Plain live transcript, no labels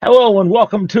Hello and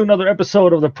welcome to another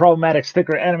episode of the Problematic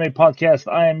Sticker Anime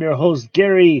Podcast. I am your host,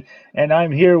 Gary, and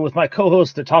I'm here with my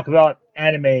co-host to talk about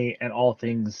anime and all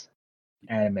things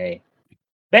anime.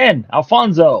 Ben,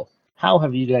 Alfonso, how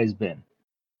have you guys been?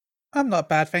 I'm not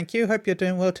bad, thank you. Hope you're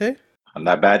doing well too. I'm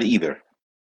not bad either.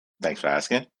 Thanks for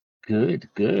asking. Good.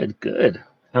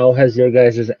 How has your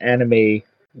guys' anime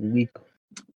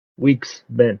weeks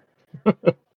been?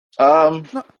 There's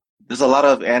a lot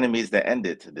of animes that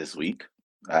ended this week,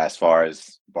 as far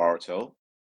as Boruto,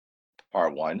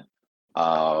 Part 1.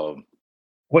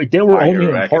 Wait, they were My only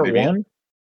Hero in part Academia. 1?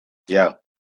 Yeah.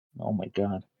 Oh my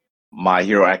god. My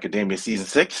Hero Academia Season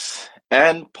 6,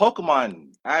 and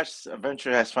Pokemon Ash's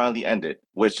Adventure has finally ended,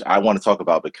 which I want to talk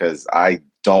about because I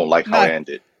don't like how it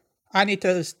ended. I need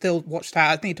to still watch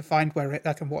that. I need to find where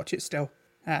I can watch it still.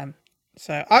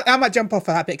 So I might jump off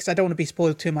of that bit because I don't want to be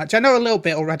spoiled too much. I know a little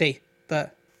bit already,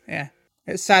 but yeah,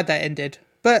 it's sad that it ended.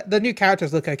 But the new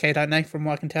characters look okay, don't they? From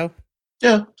what I can tell.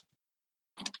 Yeah.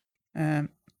 I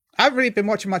haven't really been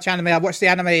watching much anime. I watched the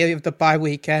anime of the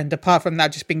bye-week, and apart from that,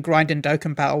 I've just been grinding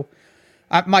Dokkan Battle.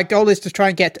 My goal is to try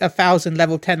and get 1,000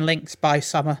 level 10 links by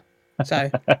summer. So,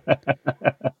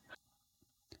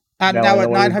 and now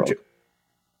at 900.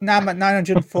 Now I'm at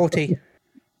 940.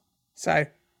 So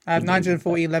I have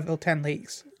 940 level 10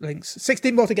 links.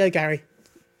 16 more to go, Gary.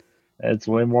 That's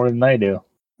way more than I do.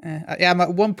 Yeah, I'm at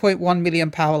 1.1 million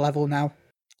power level now.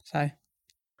 So,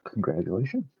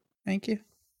 congratulations. Thank you.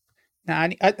 Now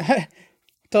I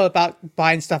thought about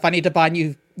buying stuff. I need to buy a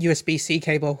new USB-C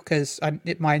cable because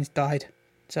mine's died.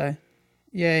 So,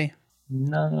 yay.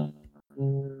 No.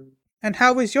 And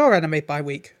how was your anime by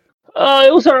week?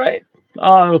 It was alright.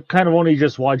 Kind of only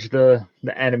just watched the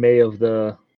anime of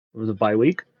the bye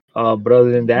week. But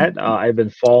other than that, I've been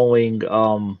following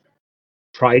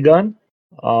Trigun,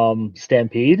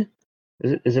 Stampede.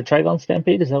 Is it Trigun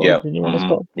Stampede? Is that what the new one is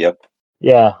called? Yep.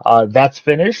 Yeah, that's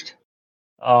finished.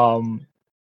 So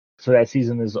that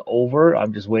season is over.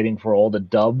 I'm just waiting for all the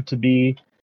dub to be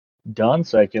done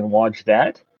so I can watch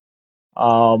that.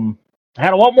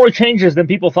 Had a lot more changes than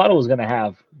people thought it was going to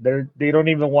have. They don't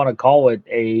even want to call it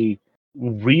a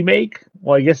remake.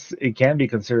 Well, I guess it can be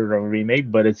considered a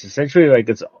remake, but it's essentially like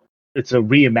it's a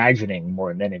reimagining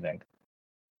more than anything.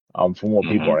 From what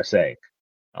people are saying.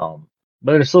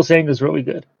 But they're still saying it's really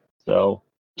good. So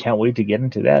can't wait to get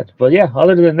into that. But yeah,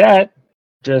 other than that,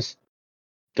 just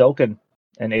Dokkan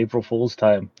and April Fool's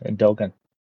Time and Dokkan.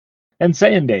 And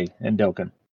Saiyan Day and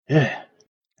Dokkan. Yeah.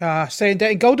 Saiyan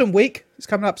Day Golden Week is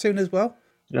coming up soon as well.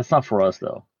 That's not for us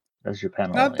though. That's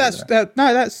Japan. No,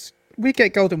 we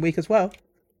get Golden Week as well.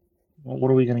 Well,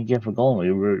 what are we gonna get for Golden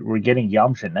Week? We're getting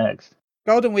Yamcha next.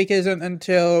 Golden Week isn't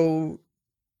until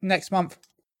next month.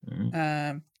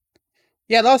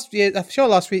 Yeah, last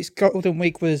week's Golden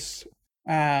Week was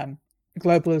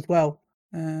global as well.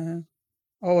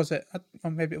 Or was it?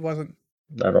 Or maybe it wasn't.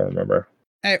 I don't remember.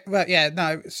 Well, yeah,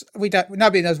 no,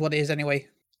 nobody knows what it is anyway.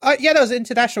 Yeah, there was an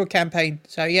international campaign.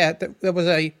 So yeah, there was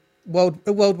a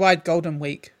worldwide Golden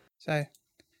Week. So,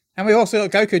 and we also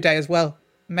got Goku Day as well,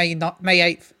 May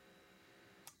 8th.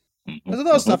 There's a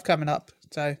lot of stuff coming up.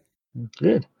 So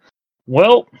good.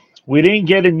 Well, we didn't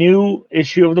get a new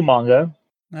issue of the manga.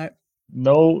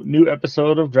 No new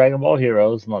episode of Dragon Ball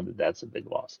Heroes. Not that that's a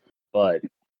big loss, but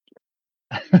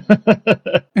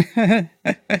but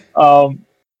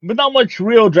not much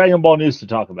real Dragon Ball news to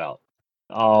talk about.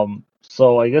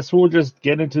 So I guess we'll just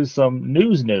get into some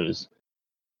news.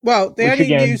 Well, the only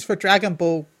news for Dragon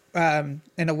Ball,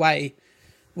 in a way,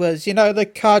 was the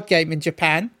card game in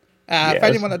Japan. Yes. For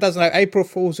anyone that doesn't know, April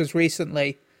Fool's was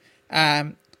recently.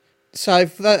 So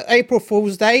for the April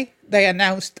Fool's Day, they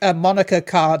announced a Monica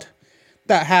card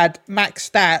that had max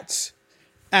stats,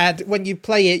 and when you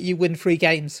play it, you win free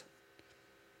games.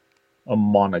 A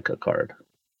Monica card.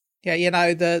 Yeah,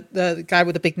 the guy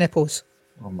with the big nipples.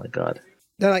 Oh my god.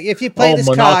 They're like, if you play this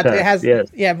Monaca. card, it has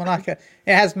Monaca.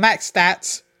 It has max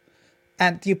stats,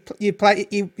 and you play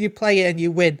it and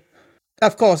you win.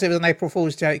 Of course, it was an April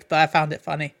Fool's joke, but I found it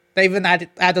funny. They even added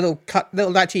a little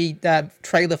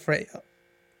trailer for it.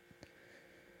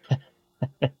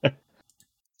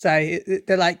 So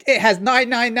they're like, it has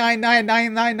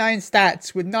 9999999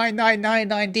 stats with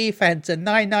 9999 defense and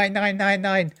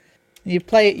 99999. You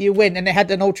play it, you win, and it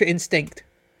had an Ultra Instinct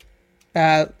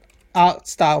art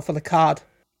style for the card.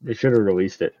 They should have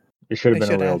released it. It should have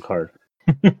been a real card.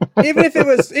 even if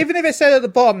it said at the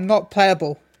bottom not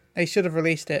playable, they should have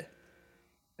released it.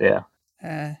 Yeah.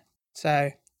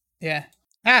 So yeah.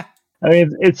 I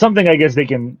mean, it's something I guess they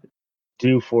can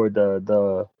do for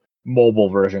the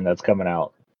mobile version that's coming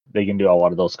out. They can do a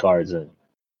lot of those cards and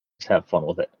just have fun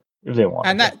with it if they want.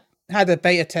 And that had a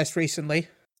beta test recently.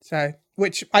 So,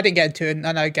 which I didn't get into, and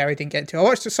I know Gary didn't get into. I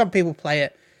watched some people play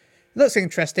it. It looks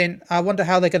interesting. I wonder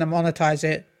how they're going to monetize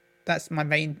it. That's my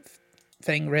main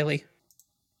thing, really.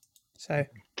 So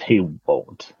they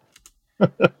won't.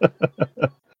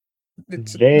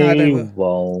 They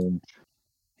won't.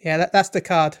 Yeah, that's the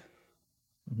card.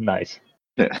 Nice.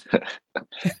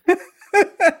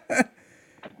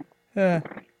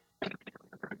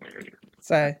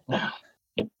 So,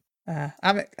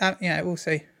 we'll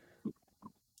see.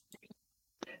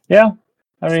 Yeah,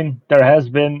 I mean, there has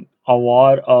been a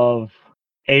lot of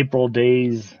April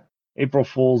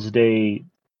Fool's Day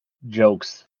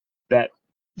jokes that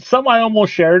some I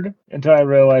almost shared until I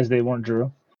realized they weren't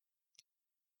true.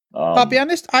 I'll be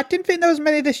honest, I didn't think there was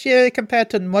many this year compared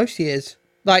to most years.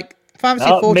 Like, Fantasy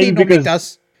 14 normally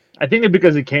does. I think it's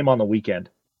because it came on the weekend.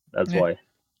 That's why.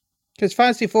 Because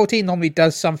Fantasy 14 normally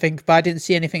does something, but I didn't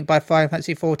see anything by Final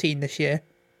Fantasy 14 this year,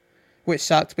 which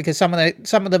sucked because some of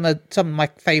them are some of my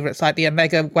favorites, like the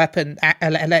Omega Weapon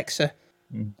Alexa.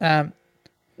 I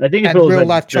think if it was real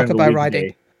life chocobo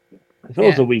riding. If it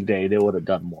was a weekday, they would have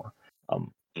done more.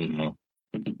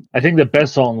 I think the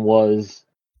best song was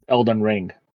Elden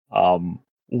Ring,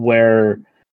 where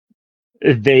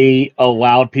they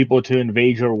allowed people to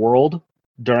invade your world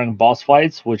during boss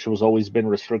fights, which was always been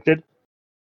restricted.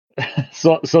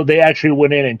 So they actually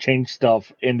went in and changed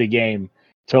stuff in the game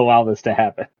to allow this to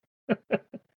happen.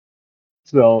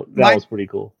 So that was pretty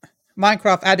cool.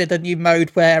 Minecraft added a new mode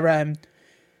where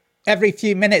every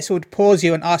few minutes it would pause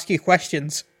you and ask you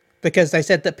questions because they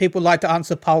said that people like to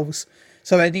answer polls.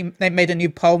 So they made a new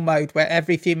poll mode where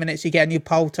every few minutes you get a new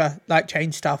poll to like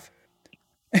change stuff.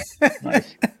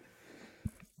 Nice.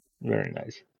 Very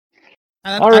nice.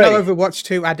 And I know Overwatch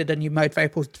 2 added a new mode for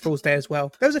April Fool's Day as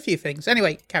well. There was a few things.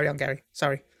 Anyway, carry on, Gary.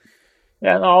 Sorry.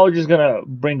 Yeah, no, I was just going to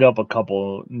bring up a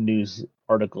couple news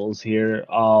articles here.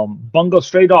 Bungo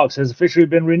Stray Dogs has officially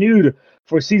been renewed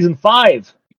for Season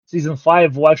 5. Season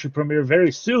 5 will actually premiere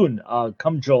very soon,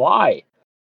 come July.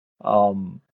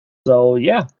 So,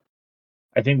 yeah.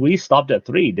 I think we stopped at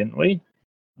 3, didn't we?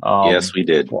 Yes, we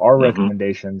did. For our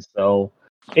recommendations. So,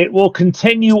 it will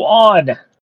continue on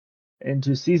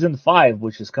into Season 5,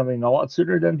 which is coming a lot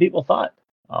sooner than people thought.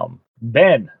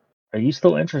 Ben, are you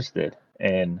still interested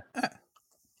in...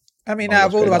 I mean, out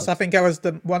of all of us, I think I was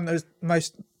the one that was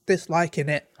most disliking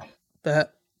it.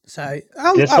 But, so,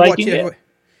 I'll watch it.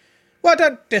 Well, I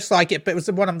don't dislike it, but it was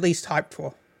the one I'm least hyped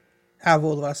for out of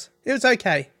all of us. It was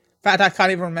okay. In fact, I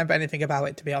can't even remember anything about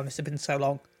it, to be honest. It's been so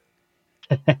long.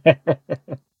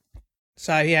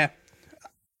 So, yeah.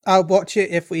 I'll watch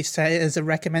it if we say it as a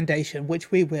recommendation,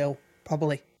 which we will,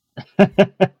 probably.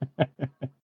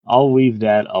 I'll leave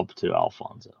that up to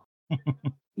Alfonso.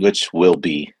 Which will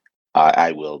be.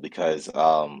 I will, because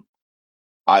I'm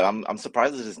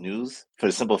surprised at this news for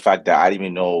the simple fact that I didn't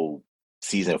even know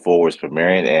Season 4 was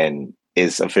premiering and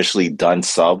is officially done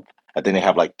sub. I think they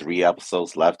have like 3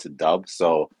 episodes left to dub,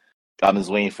 so I'm just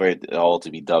waiting for it all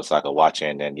to be dubbed so I can watch it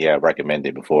and then recommend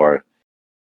it before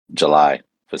July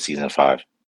for Season 5.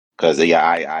 Because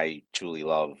I truly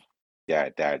love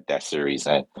that series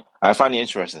and I find it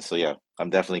interesting. So I'm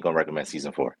definitely gonna recommend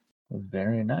Season 4.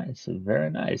 Very nice, very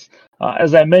nice.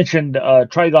 As I mentioned,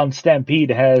 Trigun Stampede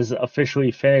has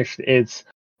officially finished its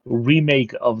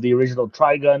remake of the original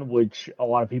Trigun, which a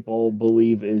lot of people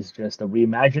believe is just a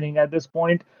reimagining at this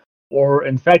point, or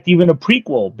in fact even a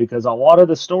prequel, because a lot of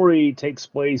the story takes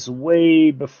place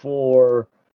way before,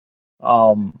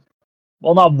 well,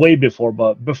 not way before,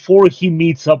 but before he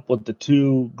meets up with the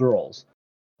 2 girls.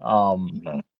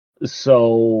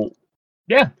 So...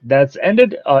 yeah, that's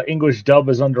ended. English dub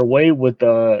is underway with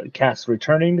the cast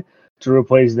returning to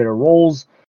replace their roles.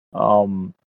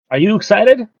 Are you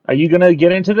excited? Are you going to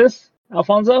get into this,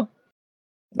 Alfonso?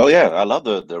 Oh, yeah. I love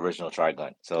the original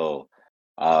Trigun. So,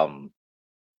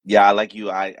 I like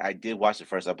you. I did watch the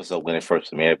first episode when it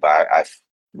first premiered, but I'd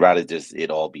rather just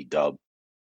it all be dubbed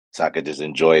so I could just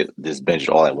enjoy this binge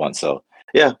all at once. So,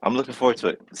 yeah, I'm looking forward to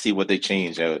it. See what they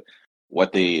change.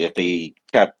 If they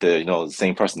kept the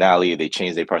same personality, they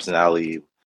changed their personality.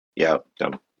 Yeah,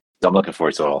 I'm looking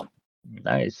forward to it all.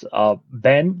 Nice.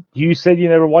 Ben, you said you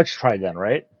never watched Trigun,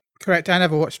 right? Correct. I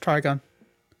never watched Trigun.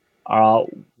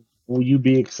 Will you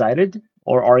be excited,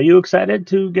 or are you excited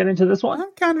to get into this one?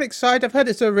 I'm kind of excited. I've heard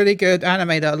it's a really good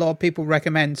anime that a lot of people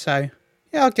recommend. So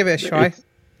yeah, I'll give it a try.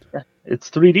 It's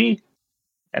 3D,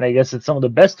 and I guess it's some of the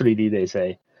best 3D they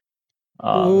say.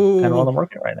 Kind of on the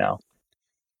market right now.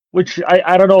 Which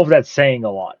I don't know if that's saying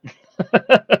a lot.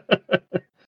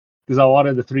 Because a lot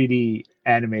of the 3D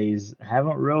animes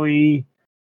haven't really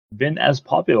been as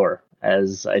popular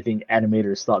as I think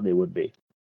animators thought they would be.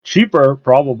 Cheaper,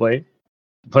 probably,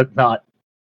 but not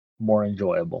more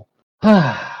enjoyable.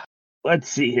 Let's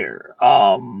see here.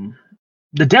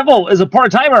 The Devil is a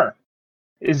Part-Timer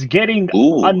is getting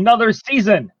another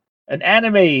season. An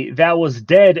anime that was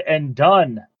dead and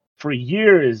done for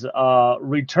years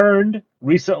returned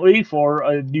recently for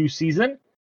a new season.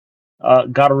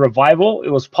 Got a revival. It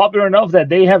was popular enough that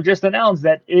they have just announced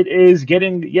that it is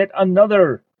getting yet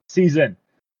another season.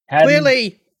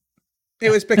 Clearly, it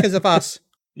was because of us.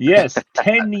 Yes,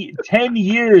 10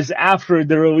 years after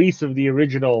the release of the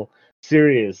original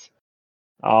series.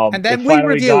 And then we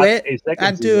review it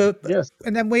and yes.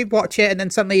 And then we watch it, and then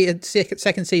suddenly it's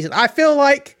second season. I feel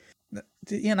like,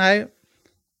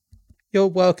 you're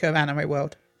welcome, Anime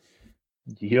World.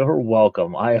 You're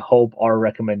welcome. I hope our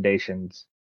recommendations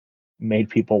made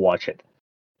people watch it.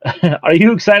 Are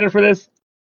you excited for this,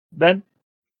 Ben?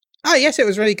 Oh, yes, it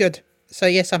was really good. So,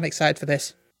 yes, I'm excited for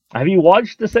this. Have you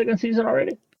watched the second season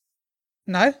already?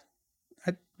 No.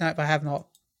 No, I have not.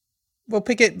 We'll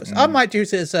pick it. I might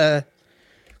use it as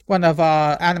one of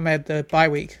our anime of the bye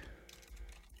week.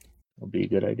 Would be a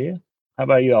good idea. How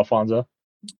about you, Alfonso?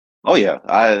 Oh yeah,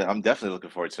 I'm definitely looking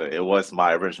forward to it. It was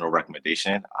my original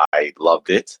recommendation. I loved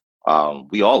it.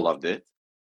 We all loved it.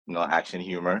 Action,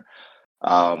 humor.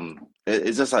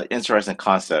 It's just an interesting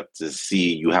concept to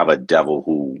see you have a devil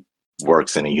who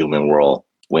works in a human world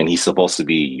when he's supposed to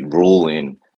be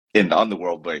ruling in the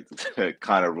underworld, but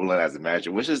kind of ruling as a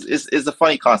manager, which is a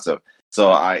funny concept.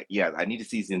 So I need to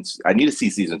see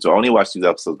season 2. I only watched 2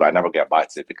 episodes, but I never got back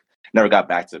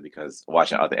to it because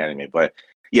watching other anime. But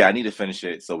yeah, I need to finish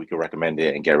it so we can recommend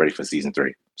it and get ready for season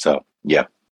 3. So yeah.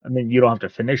 I mean, you don't have to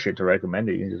finish it to recommend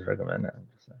it. You can just recommend it.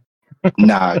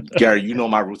 Nah, Gary, you know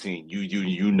my routine.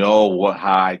 You know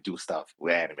how I do stuff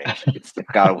with anime. I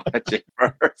gotta watch it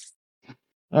first.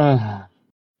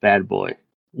 Bad boy.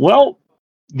 Well,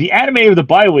 the anime of the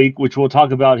bye week, which we'll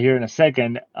talk about here in a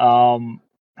second,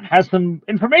 has some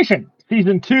information.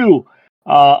 Season 2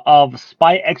 of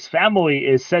Spy X Family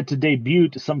is set to debut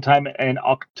sometime in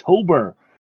October.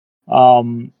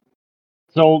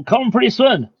 So coming pretty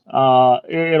soon.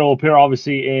 It'll appear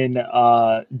obviously in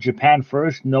Japan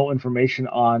first. No information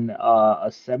on a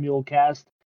simulcast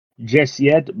just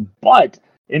yet. But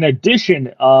in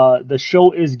addition, the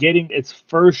show is getting its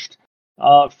first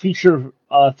feature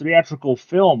theatrical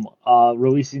film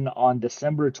releasing on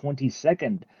December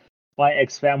 22nd. Spy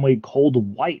X Family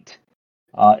Cold White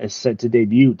is set to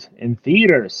debut in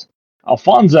theaters.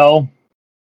 Alfonso,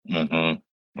 are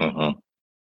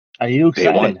you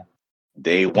excited?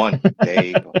 Day one.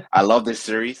 I love this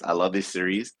series.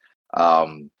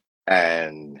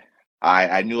 And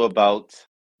I knew about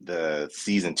the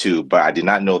season 2, but I did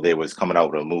not know they was coming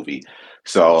out with a movie.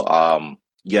 So I'm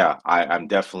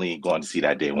definitely going to see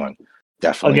that day one.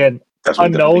 Definitely. Again,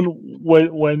 unknown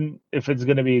when if it's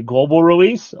going to be a global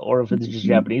release or if it's just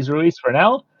Japanese release for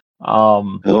now.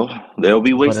 There'll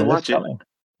be ways to watch it.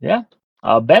 Yeah.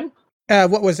 Ben?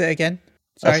 What was it again?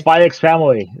 Sorry. Spy X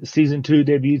Family season 2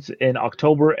 debuts in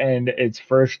October, and its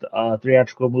first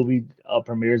theatrical movie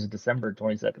premieres December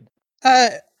 22nd.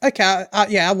 Okay.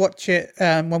 I'll watch it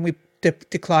when we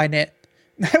decline it.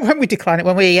 When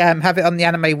we have it on the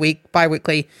Anime Week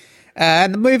bi-weekly.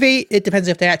 And the movie, it depends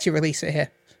if they actually release it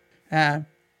here.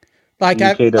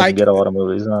 UK doesn't get a lot of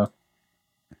movies, no.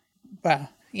 Well,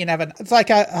 you never know. It's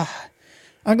like I'm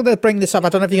going to bring this up. I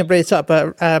don't know if you can bring this up,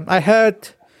 but I heard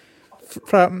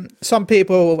from some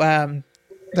people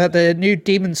that the new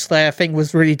Demon Slayer thing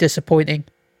was really disappointing.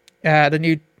 The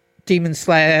new Demon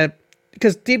Slayer,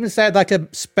 because Demon Slayer had like a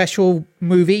special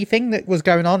movie thing that was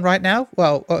going on right now.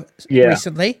 Well,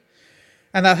 recently,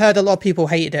 and I heard a lot of people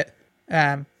hated it.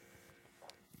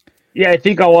 Yeah, I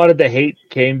think a lot of the hate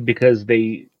came because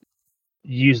they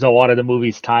used a lot of the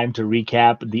movie's time to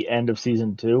recap the end of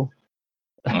season 2.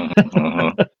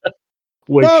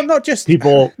 Which not just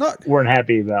people weren't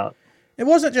happy about. It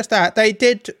wasn't just that. They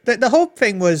did the whole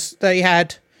thing was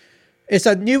it's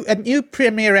a new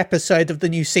premiere episode of the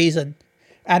new season,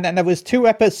 and then there was 2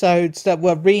 episodes that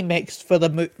were remixed for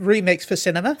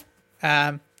cinema.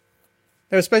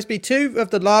 There was supposed to be 2 of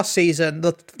the last season,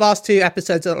 the last 2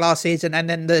 episodes of the last season, and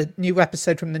then the new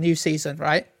episode from the new season,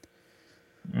 right?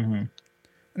 Mm-hmm.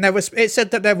 And it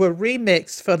said that they were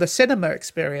remixed for the cinema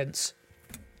experience.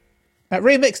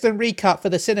 Remixed and recut for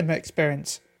the cinema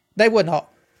experience. They were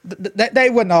not. They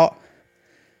were not.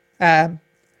 It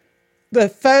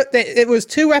was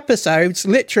 2 episodes,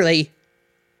 literally,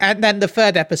 and then the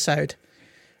 3rd episode.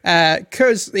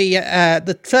 Because the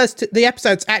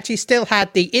episodes actually still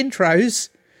had the intros,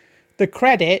 the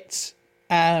credits,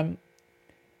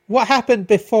 what happened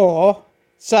before.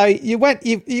 So you went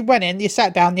in, you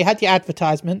sat down, you had your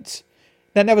advertisements,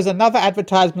 Then there was another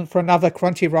advertisement for another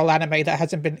Crunchyroll anime that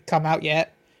hasn't come out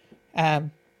yet.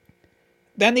 Then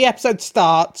the episode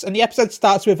starts, and the episode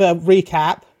starts with a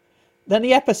recap. Then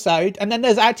the episode, and then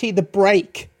there's actually the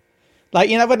break. Like,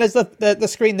 you know, when there's the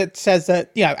screen that says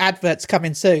that, you know, adverts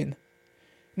coming soon.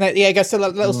 And it goes to the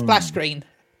little splash screen.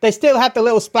 They still had the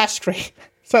little splash screen.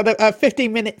 So the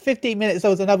 15 minutes, there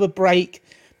was another break.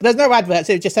 But there's no adverts.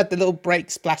 It just had the little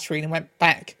break splash screen and went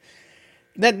back.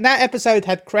 Then that episode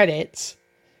had credits.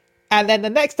 And then the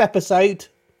next episode,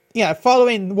 you know,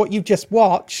 following what you just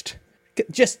watched,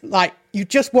 just like, you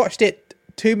just watched it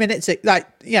 2 minutes, like,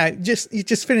 you know, you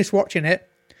just finished watching it.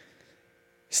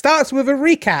 Starts with a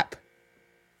recap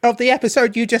of the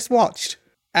episode you just watched.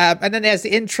 And then there's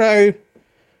the intro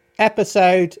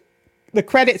episode, the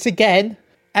credits again,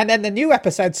 and then the new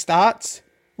episode starts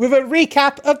with a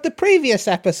recap of the previous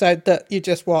episode that you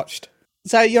just watched.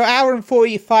 So your hour and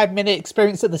 45-minute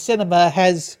experience at the cinema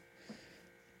has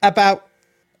about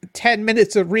 10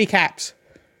 minutes of recaps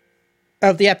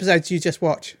of the episodes you just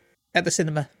watched at the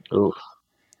cinema. Oof.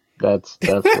 That's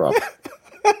rough.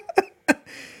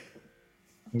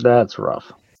 That's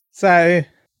rough. So,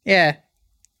 yeah.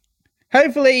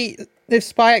 Hopefully, if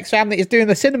Spy X Family is doing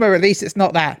the cinema release, it's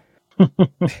not that.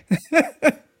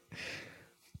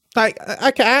 Like,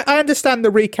 okay, I understand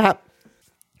the recap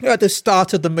at the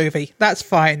start of the movie. That's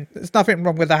fine. There's nothing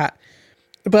wrong with that.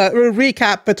 But a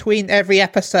recap between every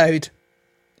episode,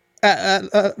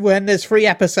 when there's 3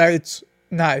 episodes,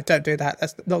 no, don't do that.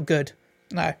 That's not good.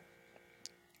 No.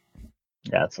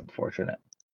 That's unfortunate.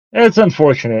 It's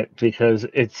unfortunate because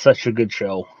it's such a good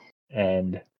show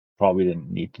and probably didn't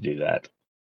need to do that.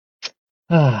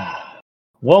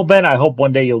 Well, Ben, I hope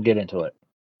one day you'll get into it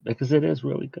because it is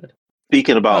really good.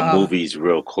 Speaking about movies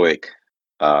real quick,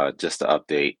 just to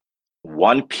update,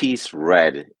 One Piece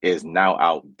Red is now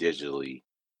out digitally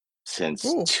since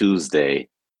Tuesday,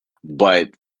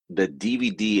 but the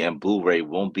DVD and Blu-ray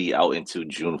won't be out until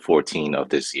June 14 of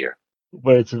this year.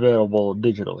 But it's available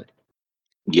digitally.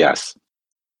 Yes.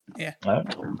 Yeah.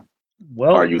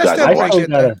 Well, are you guys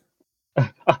watching it?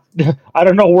 I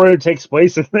don't know where it takes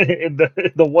place in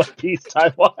the One Piece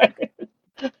timeline.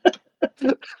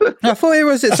 I thought it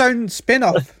was its own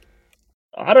spin-off.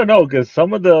 I don't know, because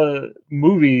some of the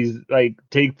movies like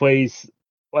take place,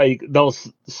 like they'll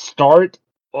start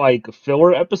like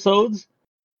filler episodes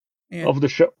of the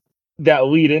show that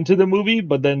lead into the movie,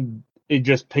 but then it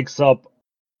just picks up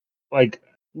like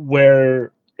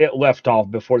where it left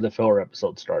off before the filler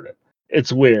episode started.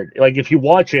 It's weird. Like if you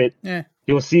watch it,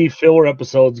 you'll see filler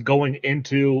episodes going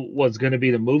into what's going to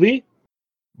be the movie,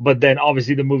 but then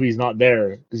obviously the movie's not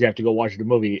there because you have to go watch the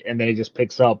movie, and then it just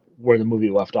picks up where the movie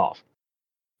left off.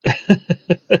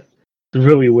 It's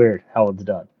really weird how it's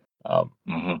done. So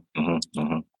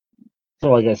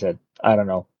like I said, I don't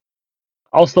know.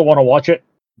 I'll still want to watch it,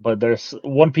 but there's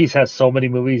One Piece has so many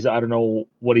movies, I don't know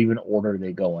what even order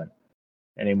they go in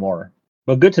anymore.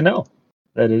 But good to know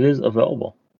that it is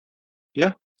available.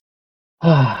 Yeah.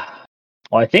 Well,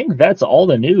 I think that's all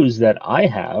the news that I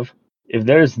have. If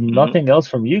there's nothing else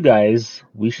from you guys,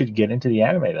 we should get into the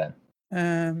anime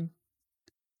then.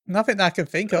 Nothing that I can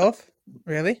think of,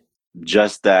 really.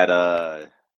 Just that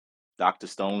Dr.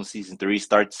 Stone Season 3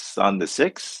 starts on the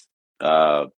 6th.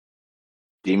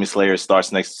 Demon Slayer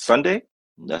starts next Sunday.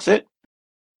 That's it.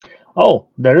 Oh,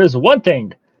 there is one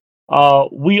thing.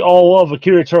 We all love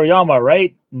Akira Toriyama,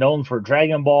 right? Known for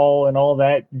Dragon Ball and all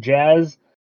that jazz.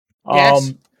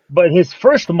 Yes. But his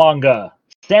first manga,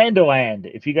 Sandland,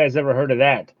 if you guys ever heard of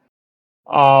that,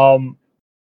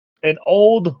 an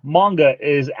old manga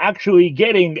is actually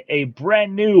getting a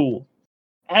brand new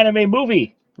anime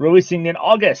movie releasing in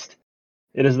August.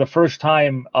 It is the first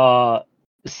time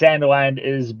Sandland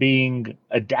is being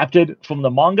adapted from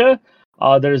the manga.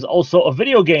 There's also a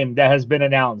video game that has been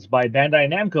announced by Bandai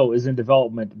Namco is in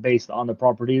development based on the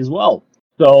property as well.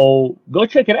 So go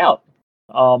check it out.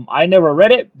 I never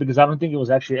read it because I don't think it was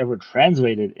actually ever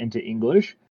translated into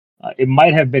English. It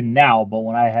might have been now, but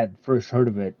when I had first heard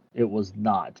of it, it was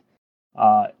not.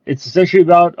 It's essentially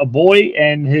about a boy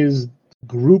and his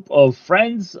group of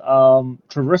friends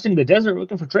traversing the desert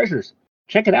looking for treasures.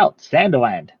 Check it out,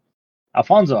 Sandland.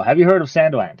 Alfonso, have you heard of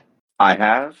Sandland? I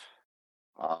have.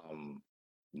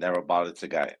 Never bothered to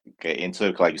get into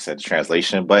it, like you said, the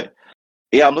translation. But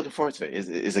yeah, I'm looking forward to it.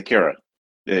 It's Akira.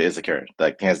 It's Akira.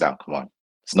 Like hands down. Come on.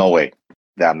 There's no way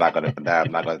that I'm not gonna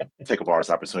take up this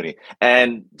opportunity.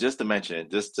 And just to mention,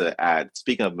 just to add,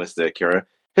 speaking of Mr. Akira,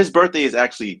 his birthday is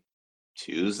actually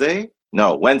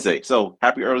Wednesday. So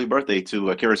happy early birthday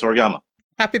to Akira Toriyama.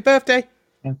 Happy birthday.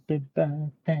 Happy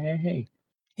birthday.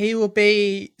 He will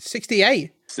be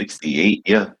 68. 68,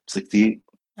 yeah, 68.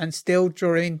 and still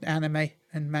drawing anime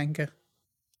and manga.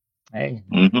 Hey,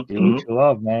 do what you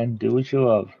love, man. Do what you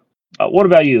love. What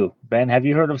about you, Ben? Have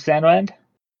you heard of Sandland?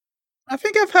 I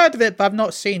think I've heard of it, but I've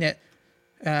not seen it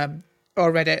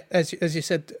or read it. As you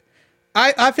said,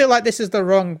 I feel like this is the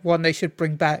wrong one they should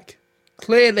bring back.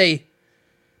 Clearly,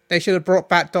 they should have brought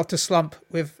back Dr. Slump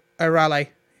with Arale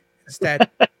instead.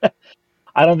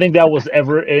 I don't think that was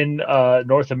ever in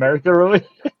North America, really.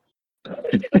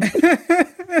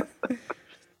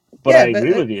 But I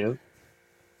agree with you.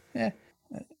 Yeah.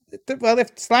 Well,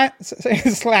 if Sandland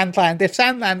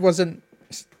wasn't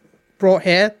brought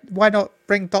here, why not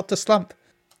bring Dr. Slump?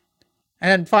 And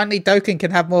then finally, Dokkan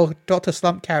can have more Dr.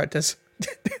 Slump characters.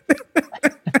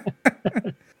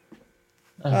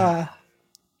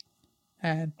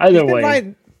 And either he's been way,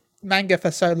 writing manga for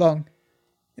so long,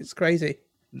 it's crazy.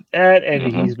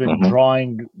 And he's been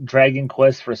drawing Dragon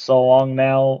Quest for so long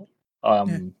now. I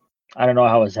don't know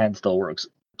how his hand still works,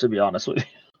 to be honest with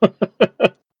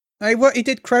you. He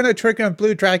did Chrono Trigger and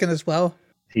Blue Dragon as well.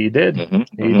 He did.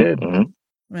 He did.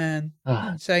 Man,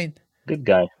 insane. Good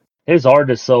guy. His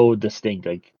art is so distinct.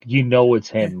 Like, you know it's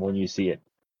him when you see it.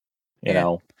 You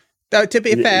know. Though, to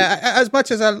be fair, as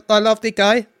much as I love the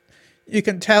guy, you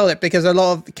can tell it because a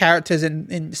lot of the characters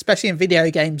in especially in video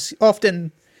games,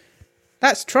 often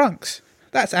that's Trunks.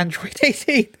 That's Android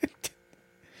 18.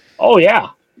 Oh yeah.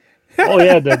 Oh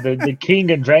yeah, the king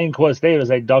in Dragon Quest 8 was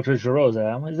like Dr. Gero.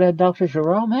 Is that Dr.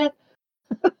 Gero, man?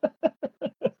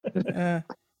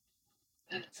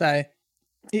 So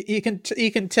you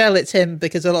can tell it's him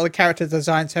because a lot of character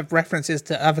designs have references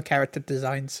to other character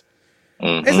designs.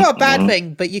 It's not a bad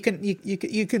thing, but you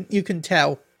can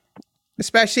tell.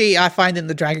 Especially I find in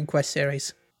the Dragon Quest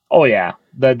series. Oh yeah.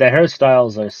 The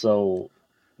hairstyles are so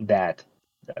that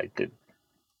I could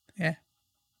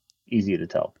easy to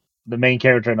tell. The main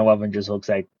character in 11 just looks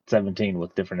like 17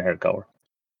 with different hair color.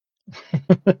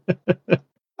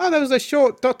 Oh, there was a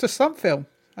short Dr. Slump film.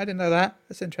 I didn't know that.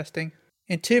 That's interesting.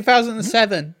 In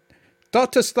 2007,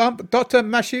 Dr. Slump, Dr.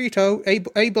 Mashito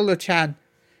Abula-chan.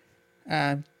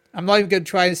 I'm not even going to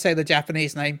try to say the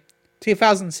Japanese name.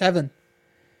 2007.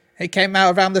 It came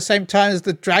out around the same time as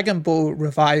the Dragon Ball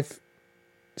Revive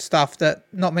stuff that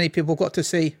not many people got to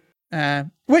see.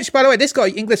 Which, by the way, this got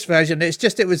an English version. It's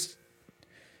just it was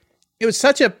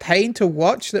such a pain to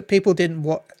watch that people didn't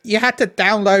watch. You had to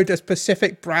download a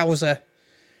specific browser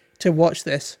to watch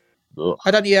this. Ugh.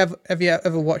 I don't know have you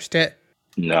ever watched it?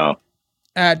 No.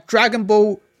 Dragon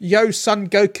Ball Yo Son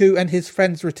Goku and his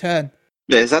friends return.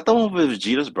 Yeah, is that the one with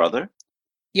Vegeta's brother?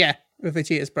 Yeah, with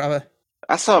Vegeta's brother.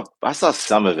 I saw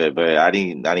some of it, but I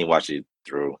didn't watch it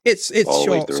through. It's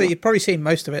short, so you've probably seen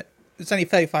most of it. It's only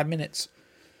 35 minutes.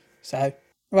 So,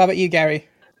 what about you, Gary?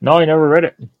 No, I never read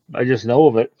it. I just know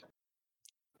of it.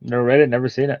 Never read it, never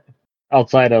seen it.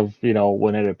 Outside of,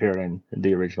 when it appeared in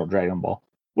the original Dragon Ball.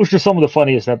 Which are some of the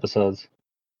funniest episodes.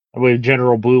 I believe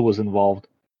General Blue was involved.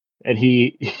 And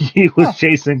he was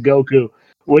chasing Goku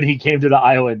when he came to the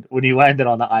island. When he landed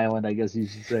on the island, I guess you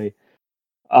should say.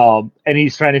 And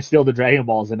he's trying to steal the Dragon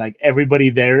Balls. And like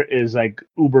everybody there is like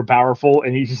uber powerful.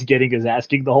 And he's just getting his ass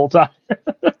kicked the whole time.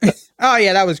 Oh,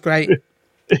 yeah, that was great.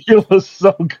 It was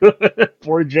so good.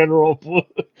 Poor General Blue.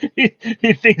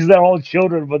 He thinks they're all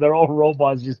children, but they're all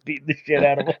robots just beating the shit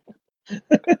out of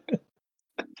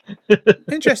him.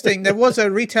 Interesting. There was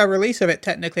a retail release of it,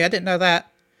 technically. I didn't know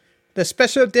that. The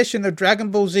special edition of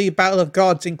Dragon Ball Z Battle of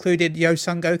Gods included Yo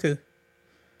Son Goku.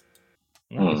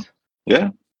 Nice.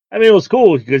 Yeah. I mean, it was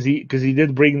cool because he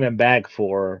did bring them back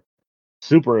for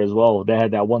Super as well. They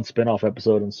had that one spin-off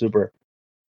episode in Super.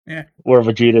 Yeah. Where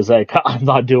Vegeta's like, I'm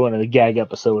not doing a gag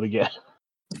episode again.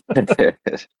 That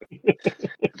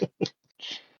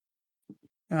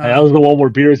was the one where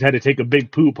Beers had to take a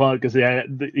big poop on because he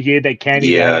had that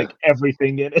candy that had like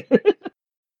everything in it.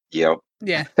 Yep.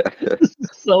 Yeah.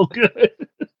 So good.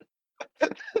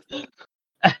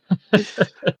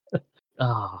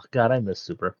 Oh God, I miss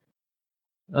Super.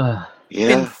 Yeah.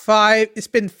 It's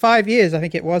been 5 years, I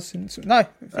think it was. No,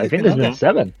 I think it's been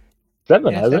 7.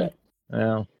 7, hasn't it?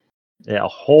 Yeah. Yeah, a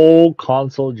whole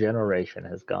console generation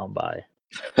has gone by.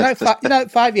 No,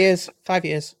 5 years. 5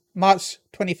 years. March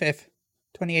 25th,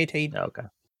 2018. Okay.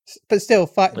 But still,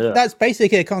 that's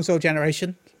basically a console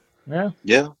generation. Yeah.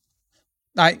 Yeah.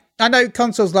 Like, I know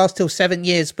consoles last till 7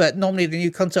 years, but normally the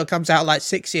new console comes out like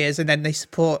 6 years and then they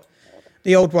support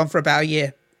the old one for about a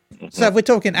year. So if we're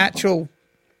talking actual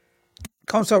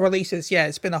console releases, yeah,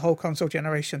 it's been a whole console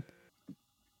generation.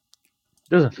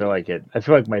 Doesn't feel like it. I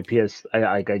feel like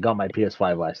I got my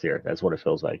PS5 last year. That's what it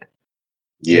feels like.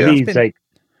 Yeah. Maybe it's like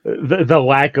the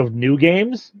lack of new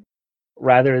games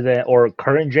or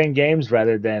current gen games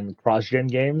rather than cross gen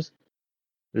games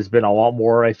There's been a lot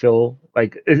more. I feel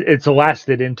like it's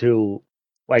lasted into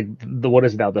like what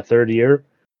is it now, the third year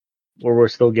where we're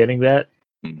still getting that.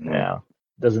 Mm-hmm. Yeah,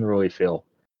 doesn't really feel.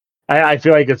 I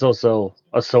feel like it's also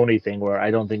a Sony thing where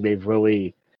I don't think they've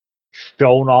really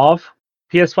shown off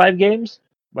PS5 games.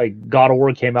 Like God of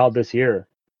War came out this year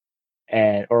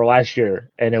or last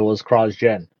year, and it was cross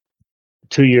gen.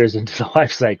 2 years into the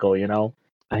life cycle,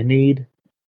 I need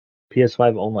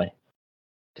PS5 only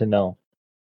to know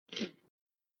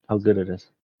how good it is.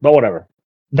 But whatever,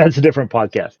 that's a different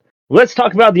podcast. Let's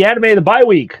talk about the anime of the bye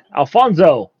week.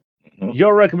 Alfonso,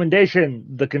 your recommendation,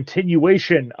 the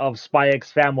continuation of Spy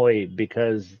X Family,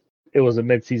 because it was a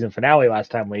mid-season finale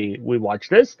last time we watched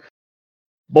this,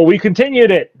 but we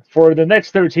continued it for the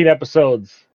next 13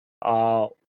 episodes,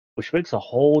 which makes a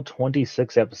whole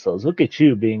 26 episodes. Look at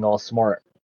you being all smart,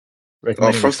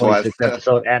 recommending a 26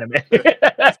 episode anime.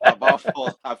 It's my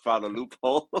fault. I found a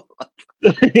loophole.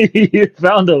 You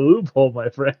found a loophole, my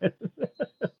friend.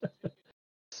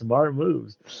 Smart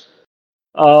moves.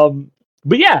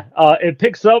 But yeah, it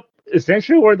picks up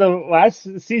essentially where the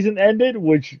last season ended,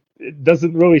 which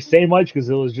doesn't really say much because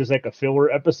it was just like a filler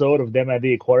episode of them at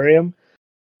the aquarium.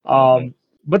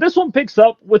 But this one picks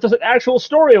up with an actual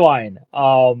storyline.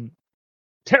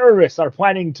 Terrorists are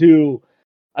planning to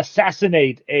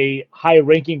assassinate a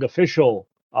high-ranking official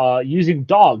using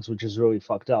dogs, which is really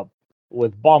fucked up,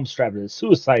 with bomb strappers,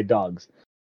 suicide dogs.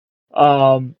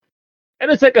 And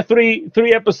it's like a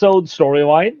three episode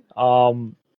storyline.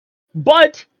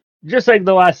 But just like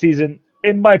the last season,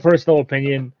 in my personal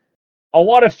opinion, a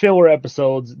lot of filler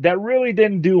episodes that really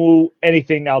didn't do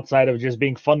anything outside of just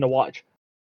being fun to watch.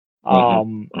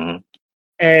 And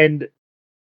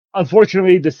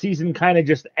unfortunately, the season kind of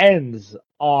just ends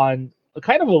on a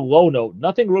kind of a low note.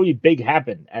 Nothing really big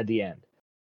happened at the end.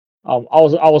 I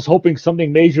was hoping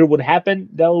something major would happen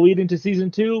that will lead into season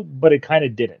 2, but it kind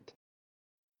of didn't.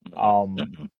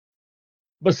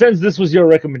 But since this was your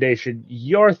recommendation,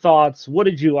 your thoughts, what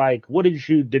did you like? What did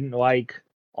you didn't like?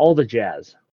 All the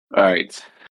jazz. All right.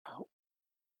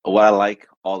 What I like,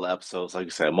 all the episodes, like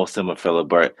you said, most of them are filler,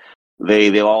 but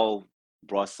they all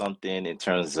brought something in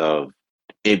terms of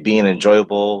it being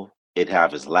enjoyable. It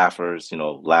have its laughers,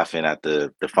 laughing at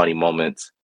the funny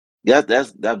moments. Yeah,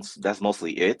 that's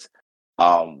mostly it.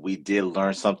 We did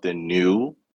learn something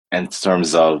new in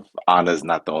terms of Anna's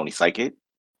not the only psychic.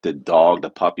 The dog, the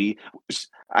puppy. Which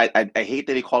I hate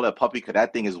that they call it a puppy because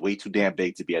that thing is way too damn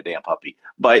big to be a damn puppy.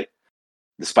 But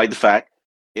despite the fact,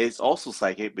 it's also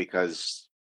psychic because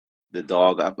the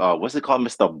dog, what's it called,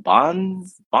 Mr.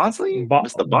 Bondsley,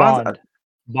 Mr.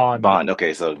 Bond.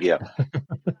 Okay, so yeah,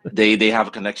 they have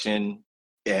a connection,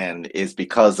 and it's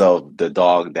because of the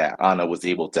dog that Anna was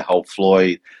able to help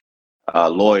Lloyd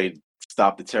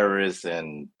stop the terrorists,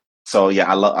 and so yeah,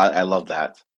 I love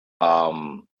that.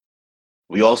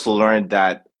 We also learned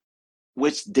that,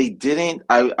 which they didn't.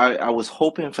 I was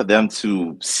hoping for them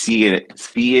to see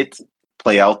it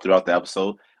play out throughout the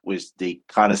episode, which they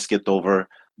kind of skipped over.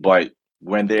 But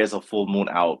when there's a full moon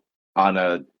out,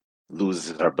 Anna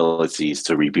loses her abilities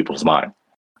to read people's mind,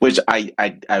 which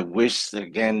I wish,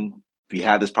 again, we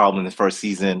had this problem in the first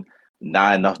season.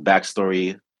 Not enough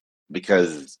backstory,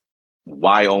 because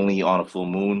why only on a full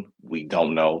moon? We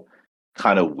don't know.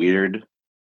 Kind of weird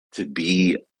to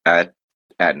be at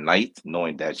night,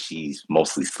 knowing that she's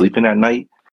mostly sleeping at night,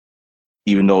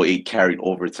 even though it carried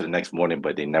over to the next morning,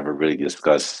 but they never really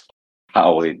discuss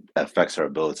how it affects her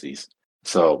abilities.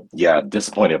 So yeah,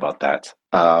 disappointed about that.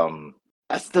 I'm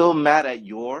still mad at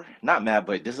not mad,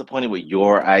 but disappointed with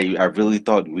I really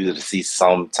thought we would see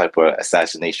some type of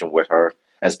assassination with her,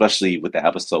 especially with the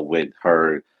episode with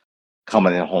her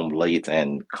coming in home late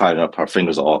and cutting up, her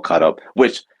fingers are all cut up,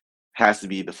 which has to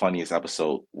be the funniest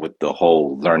episode with the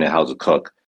whole learning how to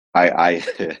cook. I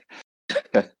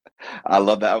I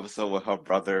love that episode with her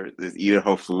brother is eating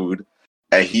her food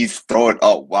and he's throwing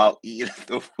up while eating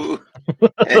the food.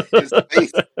 And his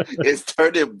face is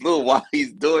turning blue while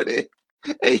he's doing it.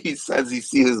 And he says he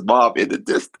sees his mom in the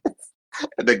distance.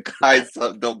 And the guy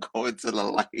says, don't go into the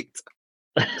light.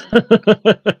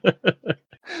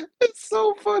 It's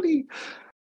so funny.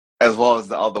 As well as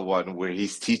the other one where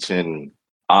he's teaching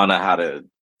Anna how to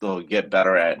get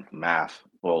better at math.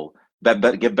 Well,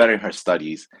 get better in her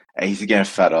studies. And he's getting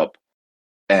fed up.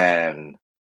 And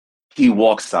he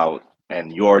walks out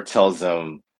and Yor tells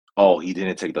him, oh, he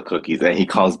didn't take the cookies. And he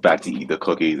comes back to eat the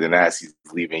cookies. And as he's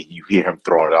leaving, you hear him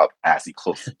throwing up as he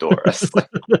closes the door.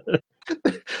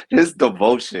 His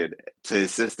devotion to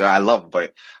his sister, I love it.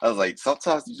 But I was like,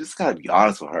 sometimes you just gotta be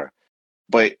honest with her.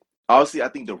 But honestly, I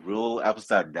think the real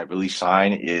episode that really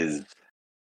shine is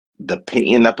the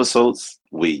Peyton episodes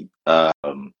with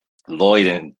Lloyd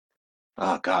and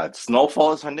oh god,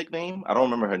 Snowfall is her nickname. I don't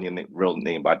remember her real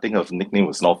name, but I think her nickname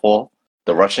was Snowfall,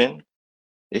 the Russian.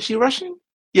 Is she Russian?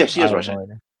 Yeah, she I is have Russian. no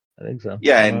idea. I think so.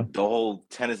 Yeah, and the whole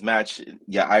tennis match.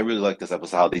 Yeah, I really like this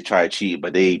episode. How they try to cheat,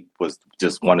 but they was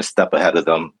just one step ahead of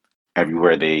them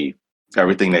everywhere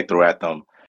everything they threw at them,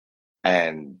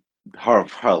 and her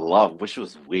love, which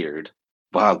was weird,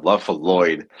 but her love for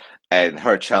Lloyd and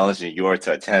her challenging Yor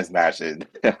to a tennis match, and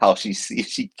how she sees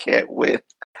she can't win,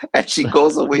 and she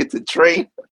goes away to train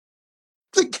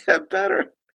to get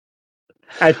better.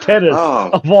 At tennis, Oh,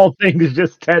 of all things,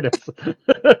 just tennis.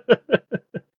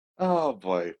 oh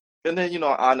boy. And then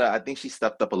Anna, I think she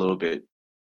stepped up a little bit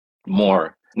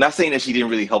more. Not saying that she didn't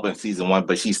really help in season one,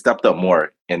 but she stepped up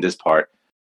more in this part,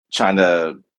 trying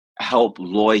to help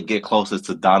Lloyd get closer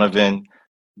to Donovan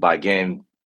by getting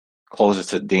closer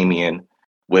to Damien,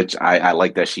 which I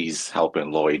like that she's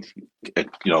helping Lloyd,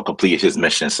 complete his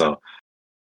mission. So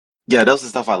yeah, those are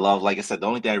stuff I love. Like I said, the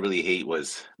only thing I really hate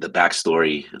was the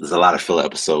backstory. There's a lot of filler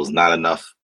episodes, not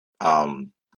enough on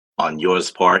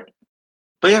yours part.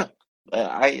 But yeah,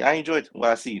 I enjoyed what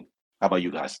I see. How about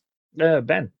you guys?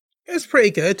 Ben. It's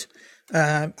pretty good.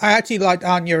 I actually liked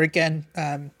Anya again.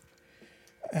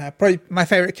 Probably my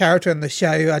favorite character in the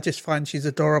show. I just find she's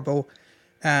adorable.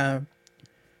 I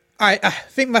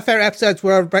think my favorite episodes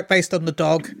were based on the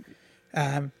dog.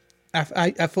 I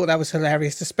thought that was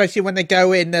hilarious, especially when they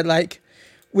go in. They're like,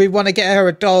 "We want to get her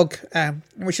a dog.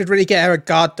 We should really get her a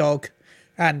guard dog."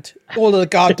 And all of the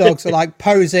guard dogs are like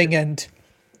posing and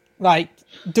like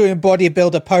doing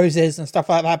bodybuilder poses and stuff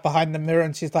like that behind the mirror.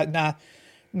 And she's like, "Nah,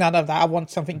 none of that. I want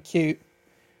something cute."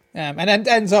 And then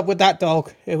ends up with that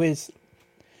dog who is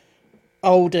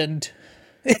old and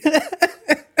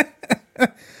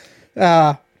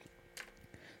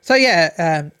so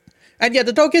yeah, and yeah,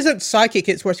 the dog isn't psychic.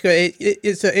 It's what's good.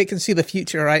 It can see the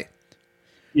future, right?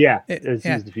 Yeah, it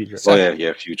sees the future. So,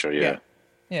 future.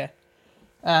 Yeah.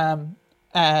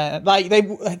 Like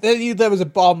they knew there was a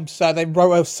bomb, so they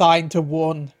wrote a sign to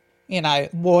warn him,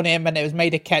 and it was made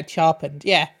to catch up, and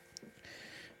yeah.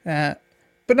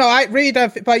 But no, I really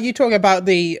don't. But you talking about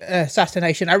the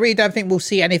assassination, I really don't think we'll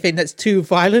see anything that's too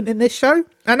violent in this show.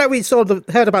 I know we sort of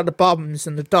heard about the bombs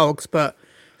and the dogs, but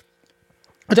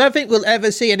I don't think we'll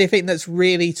ever see anything that's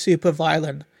really super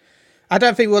violent. I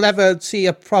don't think we'll ever see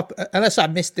a proper, unless I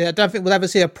missed it, I don't think we'll ever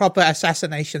see a proper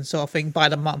assassination sort of thing by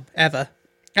the mum, ever.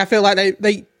 I feel like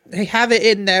they have it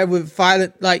in there with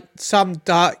violent, like some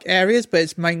dark areas, but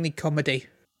it's mainly comedy.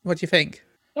 What do you think?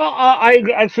 Well, I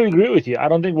actually agree with you. I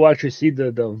don't think we'll actually see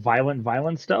the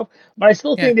violent stuff, but I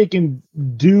still think they can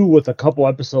do with a couple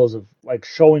episodes of like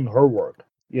showing her work.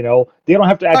 They don't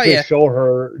have to actually show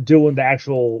her doing the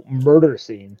actual murder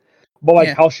scene, but like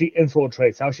how she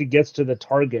infiltrates, how she gets to the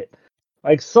target.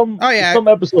 Like some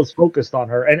episodes focused on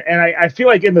her, and I feel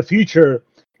like in the future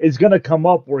it's gonna come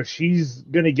up where she's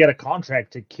gonna get a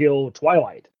contract to kill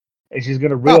Twilight, and she's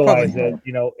gonna realize that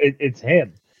it's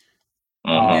him.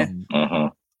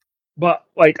 But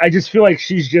like I just feel like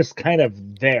she's just kind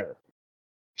of there.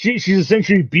 She's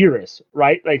essentially Beerus,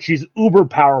 right? Like she's uber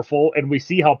powerful, and we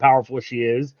see how powerful she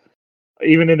is.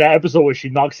 Even in that episode where she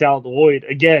knocks out Lloyd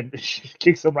again, she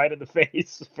kicks him right in the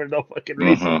face for no fucking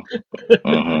reason.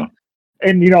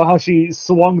 And how she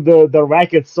swung the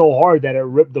racket so hard that it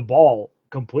ripped the ball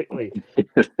completely.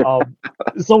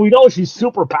 So we know she's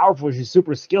super powerful, she's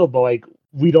super skilled, but like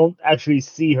we don't actually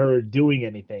see her doing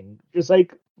anything. Just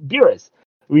like Beerus.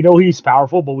 We know he's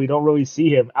powerful, but we don't really see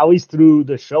him, at least through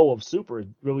the show of Super,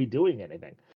 really doing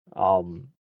anything.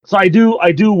 So I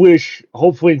do wish,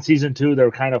 hopefully in season 2,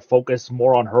 they're kind of focused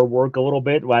more on her work a little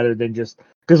bit, rather than just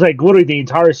because like literally the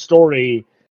entire story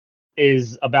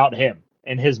is about him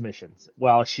and his missions,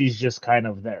 while she's just kind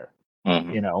of there,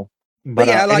 But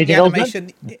yeah, I like the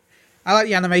animation. I like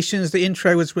the animations. The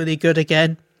intro was really good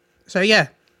again. So yeah,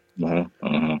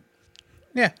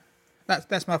 yeah,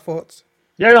 that's my thoughts.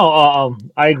 Yeah, no,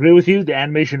 I agree with you. The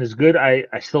animation is good. I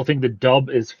still think the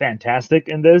dub is fantastic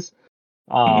in this.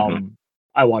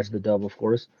 I watched the dub, of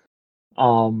course.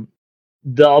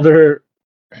 The other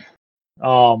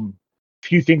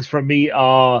few things from me.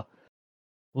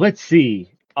 Let's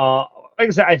see. Like I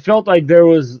said, I felt like there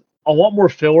was a lot more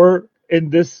filler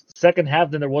in this second half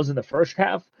than there was in the first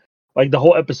half. Like the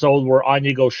whole episode where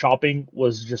Anya goes shopping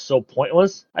was just so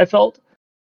pointless, I felt.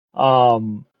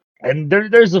 And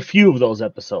there's a few of those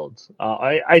episodes.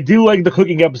 I do like the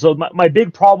cooking episode. My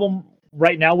big problem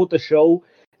right now with the show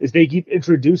is they keep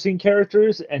introducing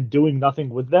characters and doing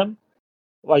nothing with them.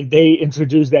 Like they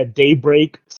introduced that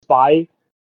Daybreak spy.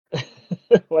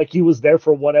 Like he was there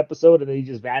for one episode and then he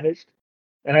just vanished.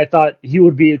 And I thought he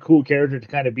would be a cool character to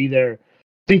kind of be there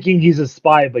thinking he's a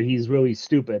spy, but he's really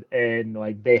stupid, and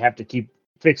like they have to keep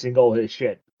fixing all his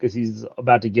shit because he's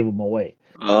about to give him away.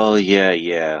 Oh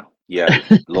yeah.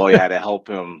 Lloyd had to help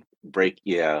him break.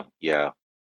 Yeah.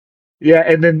 Yeah,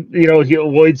 and then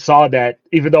Lloyd saw that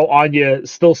even though Anya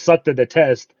still sucked at the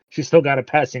test, she still got a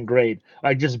passing grade,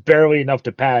 like just barely enough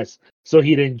to pass. So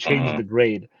he didn't change the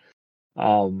grade,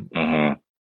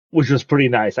 which was pretty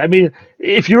nice. I mean,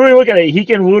 if you really look at it, he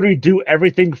can literally do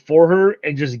everything for her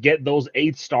and just get those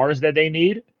 8 stars that they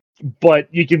need.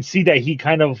 But you can see that he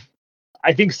kind of,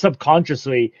 I think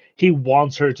subconsciously, he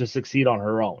wants her to succeed on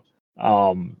her own.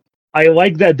 I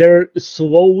like that they're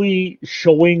slowly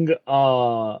showing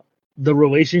the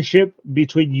relationship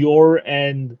between Yor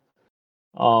and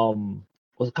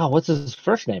what's his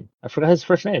first name? I forgot his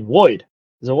first name. Lloyd.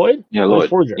 Is it Lloyd? Yeah, Lloyd Lloyd.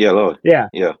 Forger. Yeah, Lloyd. Yeah.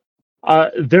 Yeah.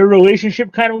 Their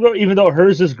relationship kind of even though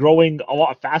hers is growing a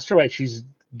lot faster, like she's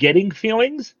getting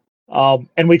feelings.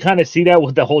 And we kind of see that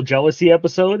with the whole jealousy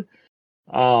episode.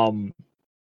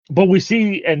 But we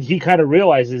see, and he kind of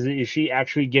realizes, is she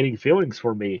actually getting feelings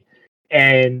for me?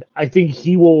 And I think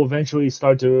he will eventually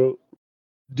start to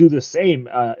do the same,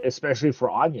 especially for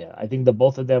Anya. I think the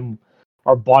both of them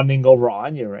are bonding over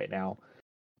Anya right now.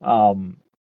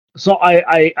 So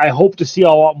I hope to see a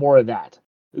lot more of that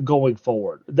going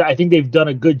forward. I think they've done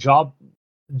a good job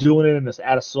doing it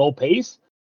at a slow pace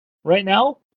right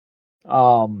now.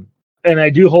 And I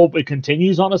do hope it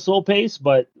continues on a slow pace,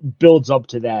 but builds up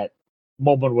to that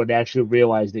moment where they actually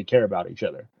realize they care about each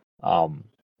other.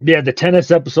 Yeah, the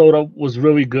tennis episode was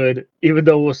really good, even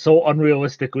though it was so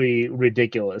unrealistically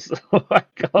ridiculous. I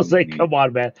was like, come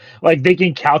on, man. Like, they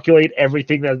can calculate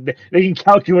everything they can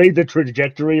calculate the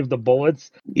trajectory of the bullets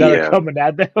that are coming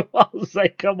at them. I was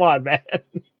like, come on, man.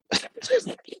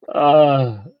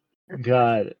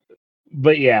 God.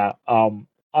 But yeah,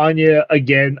 Anya,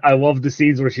 again, I love the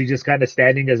scenes where she's just kind of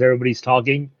standing as everybody's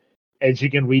talking and she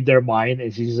can read their mind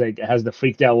and she's like has the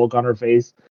freaked out look on her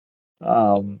face.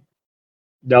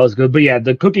 That was good. But yeah,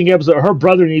 the cooking episode, her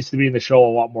brother needs to be in the show a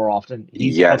lot more often.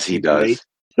 He's Yes, he does.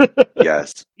 Great.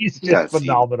 Yes. He's just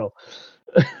phenomenal.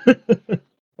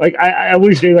 Like I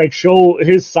wish they like show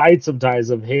his side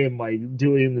sometimes of him like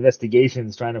doing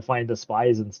investigations, trying to find the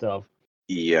spies and stuff.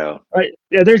 Yeah. Right.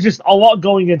 Yeah, there's just a lot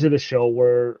going into the show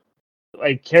where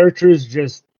like characters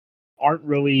just aren't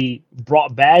really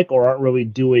brought back or aren't really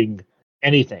doing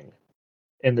anything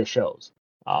in the shows.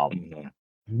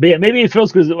 But yeah, maybe it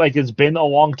feels because like it's been a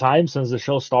long time since the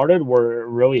show started, where it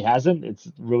really hasn't.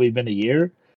 It's really been a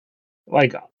year.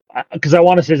 Like, because I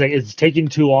want to say like it's taking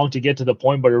too long to get to the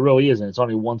point, but it really isn't. It's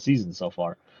only one season so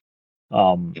far.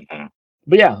 But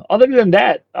yeah, other than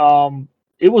that,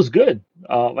 it was good.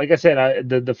 Like I said,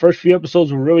 the first few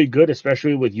episodes were really good,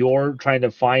 especially with Yor trying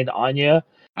to find Anya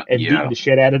and beating the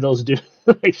shit out of those dudes.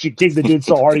 Like she kicked the dude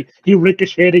so hard he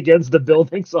ricocheted against the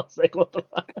building. So I was like, what the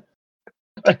fuck?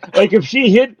 Like if she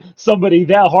hit somebody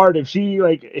that hard, if she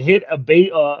like hit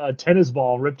a tennis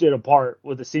ball and ripped it apart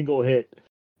with a single hit,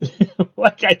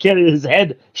 like I can't. His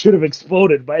head should have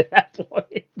exploded by that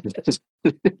point.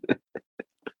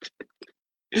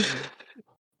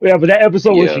 Yeah, but that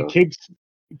episode where she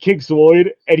kicks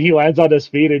Lloyd and he lands on his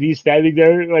feet and he's standing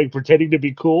there like pretending to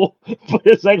be cool, but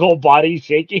his like whole body's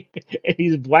shaking and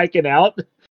he's blacking out.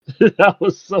 That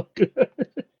was so good.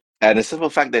 And the simple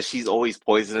fact that she's always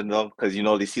poisoning them because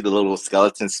they see the little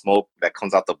skeleton smoke that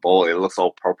comes out the bowl. It looks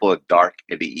all purple and dark,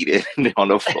 and they eat it and they're on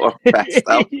the floor passed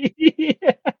out. Yeah,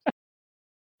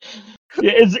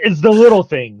 it's the little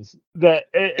things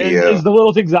it's the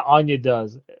little things that Anya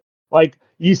does. Like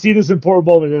you see this important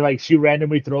moment, and like she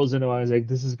randomly throws in, and I was like,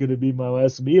 "This is gonna be my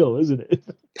last meal, isn't it?"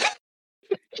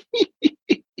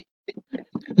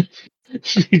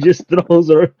 She just throws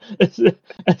her.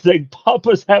 It's like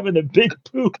Papa's having a big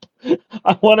poop.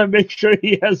 I want to make sure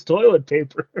he has toilet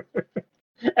paper.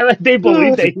 And like they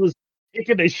believe that he was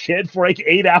taking a shit for like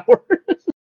 8 hours.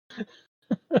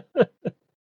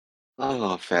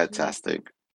 Oh, fantastic!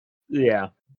 Yeah,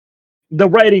 the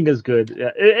writing is good.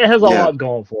 It has a lot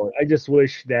going for it. I just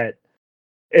wish that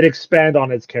it expand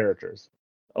on its characters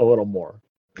a little more.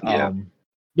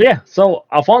 Yeah. So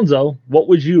Alfonso, what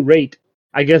would you rate?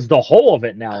 I guess the whole of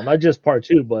it now, not just part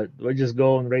 2, but we'll just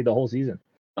go and rate the whole season.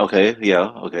 Okay. Yeah.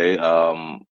 Okay.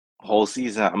 Whole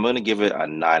season, I'm gonna give it a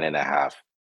 9.5.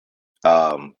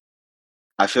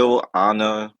 I feel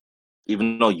Anna,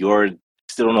 even though you're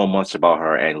still don't know much about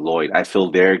her, and Lloyd, I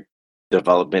feel their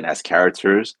development as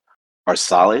characters are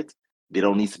solid. They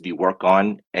don't need to be worked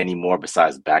on anymore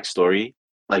besides backstory.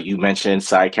 Like you mentioned,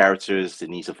 side characters, they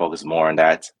need to focus more on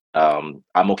that. I'm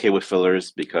okay with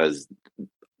fillers because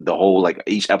the whole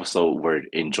each episode were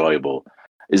enjoyable.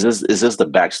 Is this the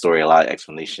backstory, a lot of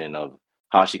explanation of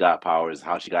how she got powers,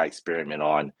 how she got experiment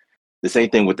on. The same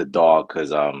thing with the dog,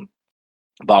 because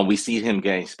but we see him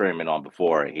getting experiment on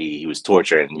before. He was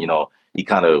tortured, and he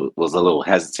kind of was a little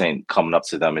hesitant coming up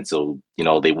to them until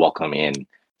they welcome him in.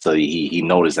 So he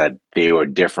noticed that they were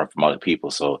different from other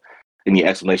people. So any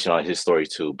explanation on his story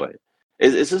too, but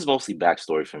it's just mostly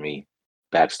backstory for me.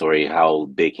 Backstory, how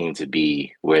they came to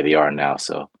be where they are now.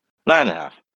 So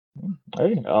 9.5.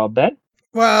 Hey, Ben?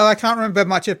 Well, I can't remember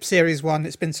much of series 1.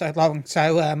 It's been so long,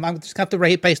 so I'm just gonna have to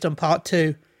rate it based on part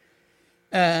 2.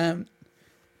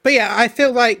 But yeah, I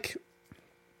feel like,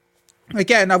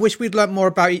 again, I wish we'd learned more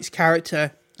about each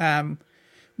character.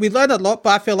 We learned a lot, but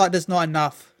I feel like there's not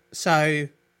enough. So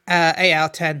 8 out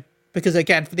of 10, because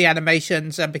again, for the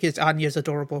animations and because Anya's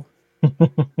adorable.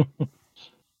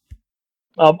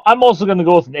 I'm also going to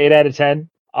go with an 8 out of 10.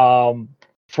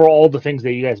 For all the things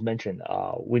that you guys mentioned,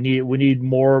 we need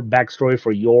more backstory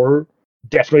for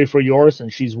definitely for yours,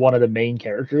 and she's one of the main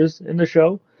characters in the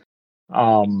show.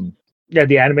 Yeah,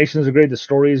 the animations are great, the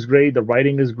story is great, the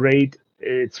writing is great,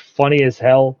 it's funny as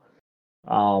hell.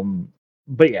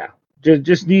 But yeah,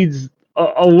 just needs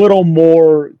a little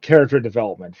more character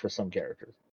development for some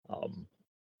characters.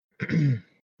 The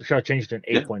show changed to an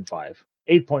 8.5.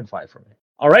 8.5 for me.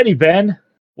 Alrighty, Ben.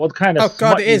 What kind of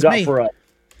smut you got for us?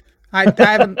 I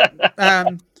haven't.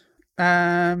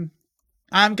 I'm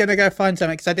gonna go find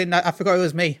something because I forgot it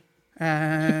was me.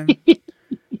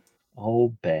 Oh,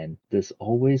 Ben, this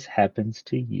always happens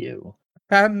to you.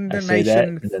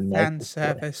 Animation fan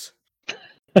service.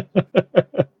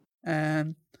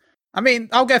 I mean,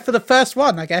 I'll go for the first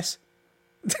one, I guess.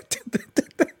 Let's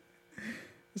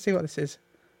see what this is.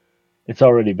 It's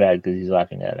already bad because he's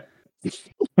laughing at it.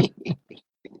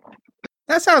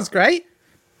 That sounds great.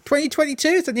 2022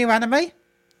 is a new anime.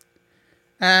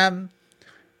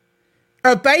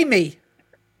 Obey Me.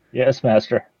 Yes,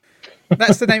 master.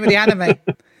 That's the name of the anime.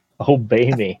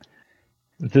 Obey Me.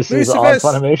 This is on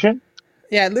Funimation?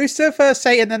 Yeah, Lucifer,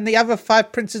 Satan, and the other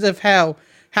 5 princes of hell.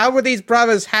 How will these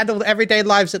brothers handle everyday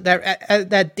lives at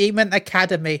their demon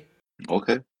academy?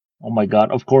 Okay. Oh my god,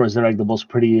 of course, they're like the most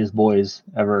prettiest boys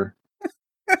ever.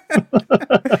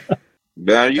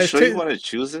 Man, are you sure you want to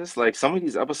choose this? Like, some of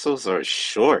these episodes are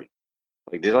short.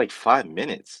 Like, they're like 5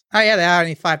 minutes. Oh, yeah, they are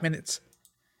only 5 minutes.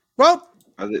 Well,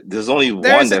 there's only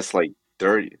one that's like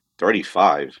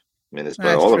 35 minutes,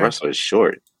 but all the rest are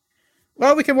short.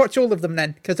 Well, we can watch all of them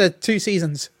then, because they're 2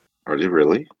 seasons. Are they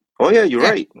really? Oh, yeah, you're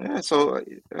right. Yeah, so,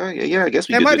 yeah, I guess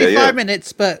we could do that. It might be 5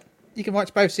 minutes, but you can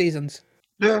watch both seasons.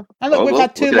 Yeah. And look, we've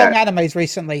had 2 long animes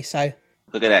recently, so.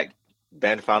 Look at that.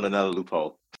 Ben found another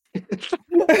loophole.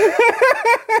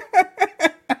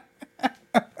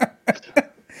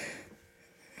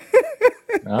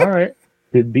 All right.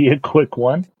 Could be a quick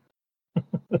one.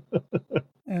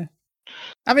 Yeah.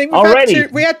 I mean,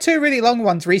 we had 2 really long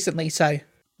ones recently, so.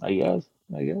 I guess.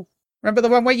 Remember the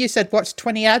one where you said watch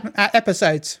 20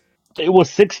 episodes? It was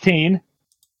 16.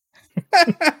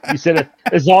 You said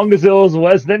as long as it was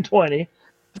less than 20.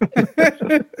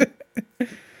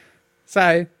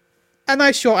 So, a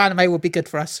nice short anime would be good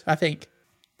for us, I think.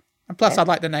 And plus, I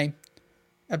like the name.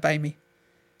 Obey Me.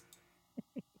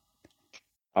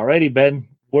 Alrighty, Ben.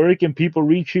 Where can people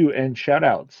reach you and shout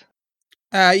outs?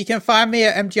 You can find me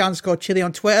at MG_Chili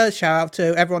on Twitter. Shout out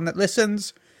to everyone that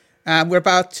listens. We're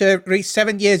about to reach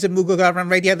 7 years of Mughal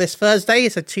Radio this Thursday,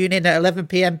 so tune in at 11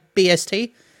 p.m.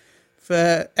 BST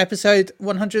for episode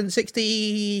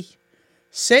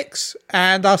 166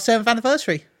 and our 7th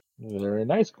anniversary. Very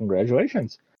nice.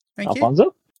 Congratulations. Thank Alfonso?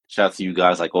 you. Shout out to you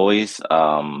guys like always.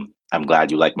 I'm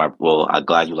glad you like I'm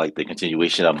glad you like the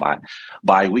continuation of my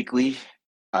bi-weekly.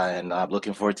 And I'm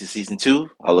looking forward to season 2.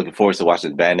 I'm looking forward to watching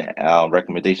the band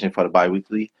recommendation for the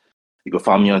bi-weekly. You can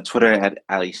find me on Twitter at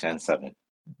AliShan7.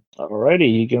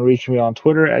 Alrighty, you can reach me on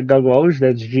Twitter at Gaglalush.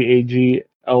 That's GAGLAUSH.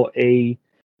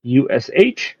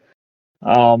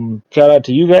 Shout out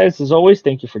to you guys as always.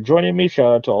 Thank you for joining me.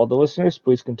 Shout out to all the listeners.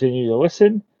 Please continue to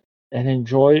listen and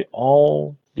enjoy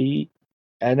all the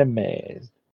animes.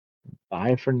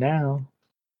 Bye for now.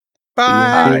 Bye.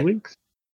 See you in 2 weeks.